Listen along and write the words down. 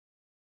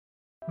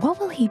What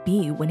will he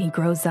be when he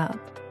grows up?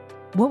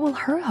 What will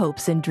her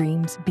hopes and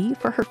dreams be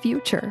for her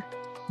future?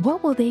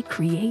 What will they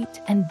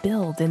create and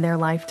build in their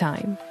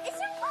lifetime? It's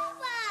a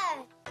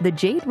robot! The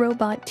Jade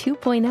Robot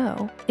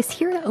 2.0 is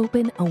here to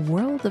open a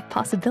world of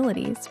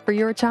possibilities for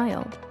your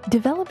child.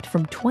 Developed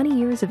from 20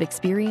 years of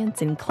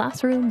experience in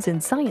classrooms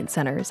and science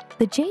centers,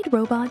 the Jade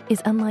Robot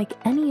is unlike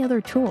any other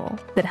tool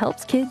that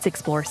helps kids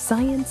explore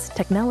science,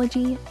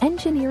 technology,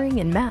 engineering,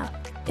 and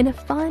math in a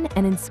fun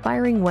and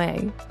inspiring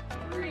way.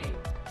 3,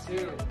 2,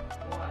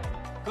 1.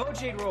 Go,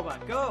 Jade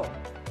Robot, go!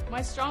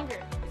 Mine's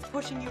stronger. It's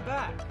pushing you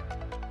back.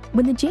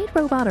 When the Jade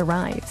Robot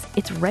arrives,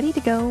 it's ready to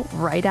go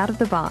right out of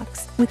the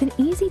box. With an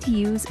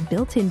easy-to-use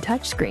built-in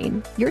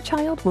touchscreen, your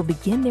child will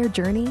begin their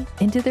journey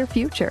into their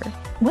future.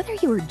 Whether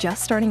you are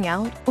just starting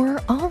out or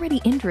are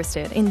already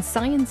interested in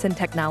science and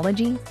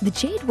technology, the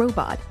Jade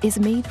Robot is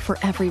made for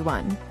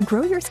everyone.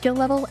 Grow your skill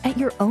level at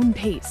your own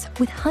pace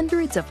with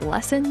hundreds of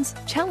lessons,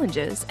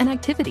 challenges, and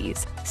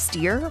activities.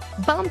 Steer,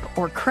 bump,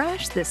 or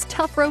crash this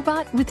tough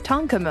robot with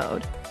Tonka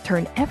mode.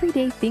 Turn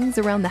everyday things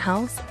around the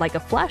house like a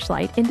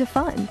flashlight into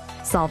fun.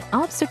 Solve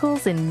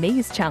obstacles and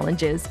maze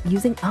challenges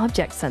using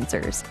object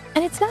sensors.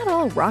 And it's not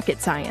all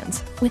rocket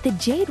science. With the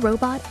Jade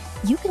Robot,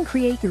 you can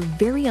create your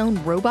very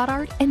own robot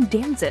art and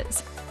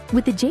dances.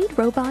 With the Jade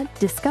Robot,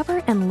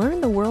 discover and learn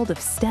the world of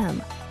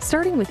STEM,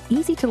 starting with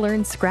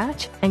easy-to-learn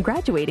Scratch and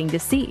graduating to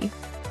C.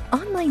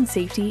 Online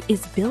safety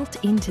is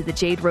built into the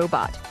Jade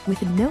Robot,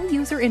 with no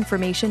user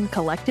information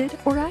collected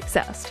or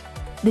accessed.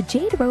 The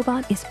Jade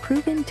Robot is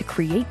proven to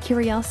create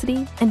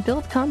curiosity and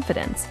build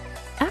confidence.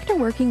 After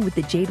working with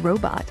the Jade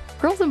Robot,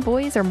 girls and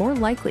boys are more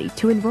likely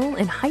to enroll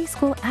in high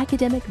school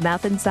academic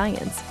math and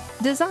science.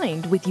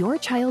 Designed with your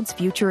child's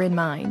future in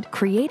mind,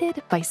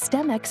 created by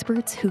STEM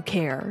experts who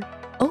care.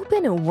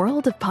 Open a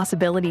world of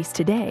possibilities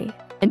today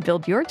and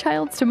build your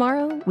child's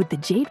tomorrow with the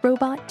Jade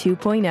Robot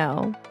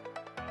 2.0.